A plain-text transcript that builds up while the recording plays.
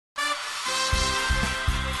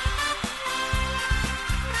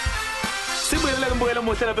Umbukelo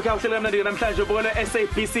muhle lapha ekhaya uhlelo kamnandi namhlanje ubukele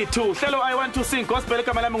SABC 2. Hlelo I want to sing gospel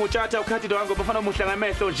igama lami nguTshatha uKhathidi wangu bafana umuhle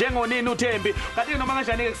ngamehlo njengonini uThembi. Kanti noma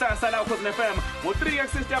kanjani ke kusasa la uKhosi FM. Ngo3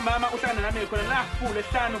 sister mama uhlangana nami khona la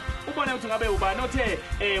ku5 ubone ukuthi ngabe ubani othe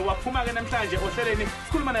waphuma ke namhlanje ohleleni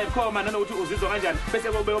sikhuluma naye khoma nanokuthi uzizwa kanjani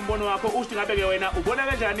bese kube umbono wakho uthi ngabe ke wena ubona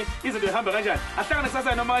kanjani izinto zihamba kanjani. Ahlangana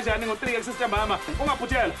kusasa noma kanjani ngo3 sister mama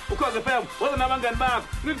ungaphuthela uKhosi FM wena nabangani bakho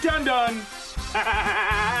ngikuthandani.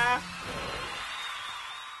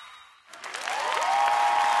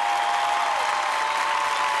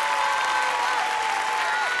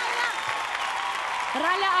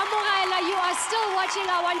 You are still watching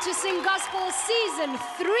I Want to Sing Gospel Season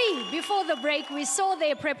 3. Before the break, we saw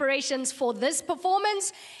their preparations for this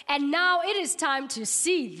performance, and now it is time to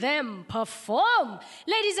see them perform.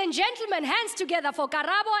 Ladies and gentlemen, hands together for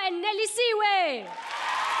Karabo and Nelisiwe.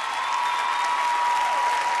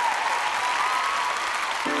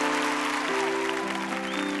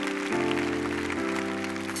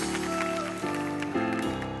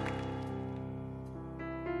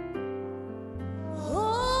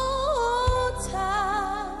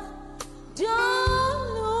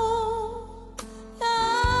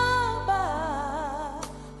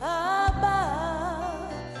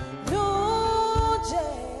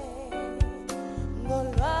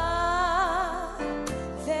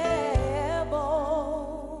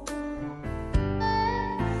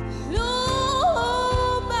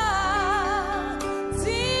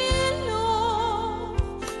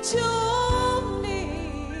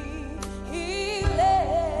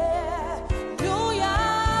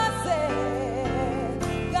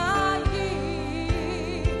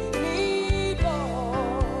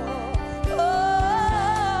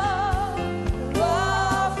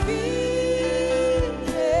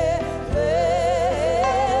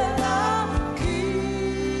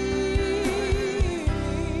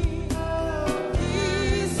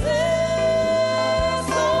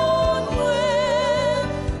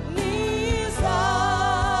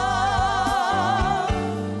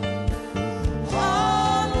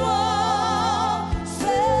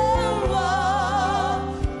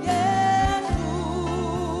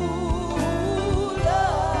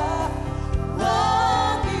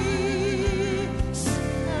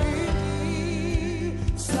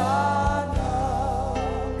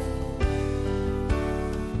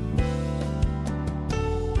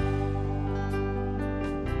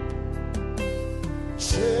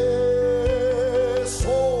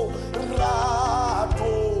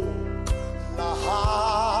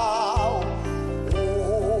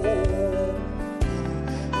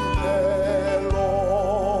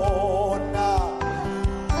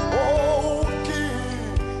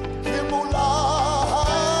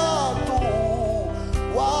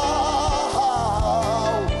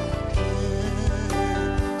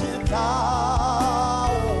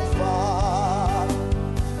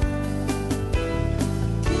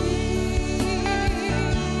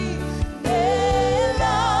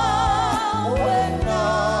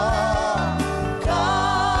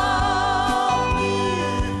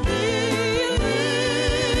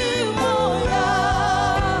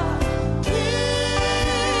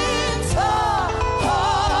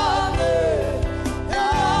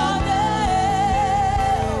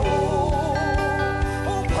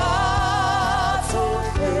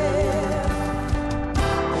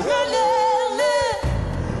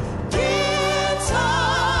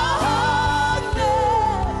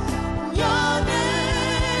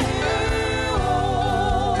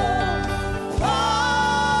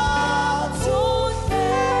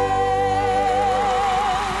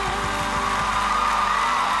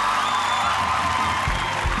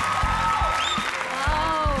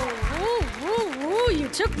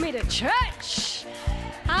 Took me to church.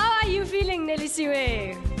 How are you feeling,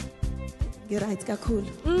 Nelisiwe? You're right, kakhulu.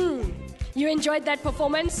 You enjoyed that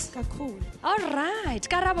performance? Kakhulu. All right.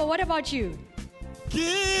 Karabo, what about you?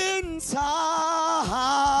 Kinsane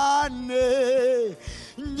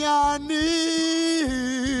nyani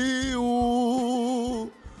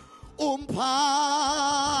umphatho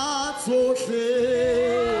hle.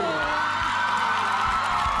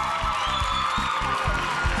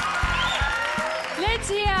 Let's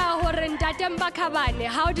hear Ntate Mbakhabane.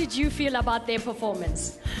 How did you feel about their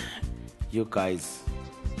performance? You guys,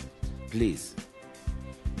 please,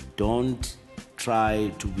 don't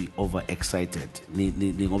try to be overexcited.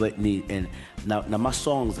 And now my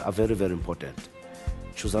songs are very, very important.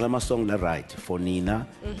 Choose my song right for Nina,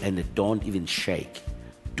 and don't even shake.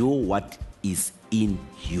 Do what is in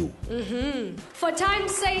you. For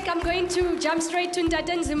time's sake, I'm going to jump straight to Ntate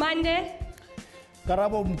Nzimande.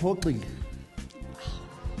 Karabo Mphoxile.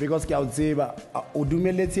 because ke a tseba o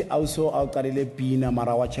dumeletse also a qalile pina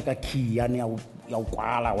mara wa checka key yani ya o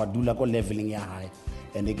kwala wa dula ko leveling ya high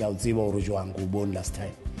and ke a tseba o jwang go bon last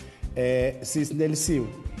time sis Nelisiwe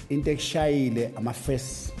into ekushayile ama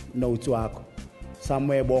first notes wakho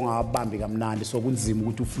somewhere bonga abambi kamnandi so kunzima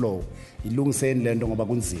ukuthi uflow ilungiseni lento ngoba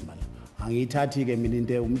kunzima la angiyithathi ke mina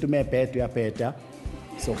into umuntu mebheda uyabheda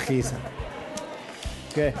sohlisa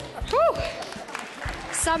okay. Whew.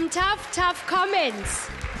 Some tough comments.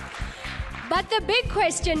 But the big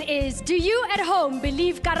question is, do you at home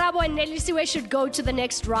believe Karabo and Nelisiwe should go to the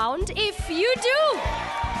next round? If you do,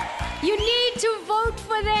 you need to vote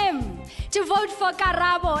for them. To vote for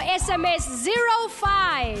Karabo, SMS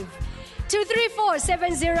 05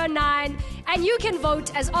 234-709, and you can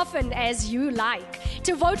vote as often as you like.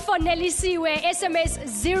 To vote for Nelisiwe, SMS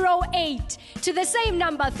 08 to the same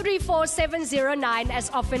number 34709 as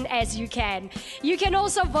often as you can. You can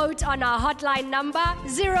also vote on our hotline number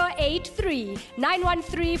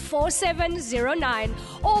 083-913-4709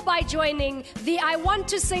 or by joining the I Want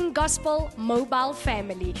to Sing Gospel mobile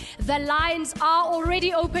family. The lines are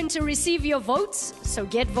already open to receive your votes, so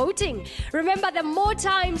get voting. Remember, the more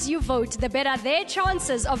times you vote, the better their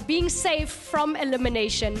chances of being safe from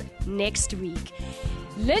elimination next week.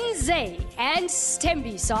 Lindsay and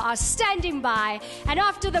Stembiso are standing by, and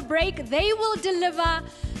after the break, they will deliver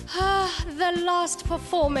the last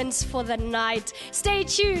performance for the night. Stay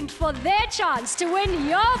tuned for their chance to win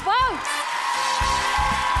your vote.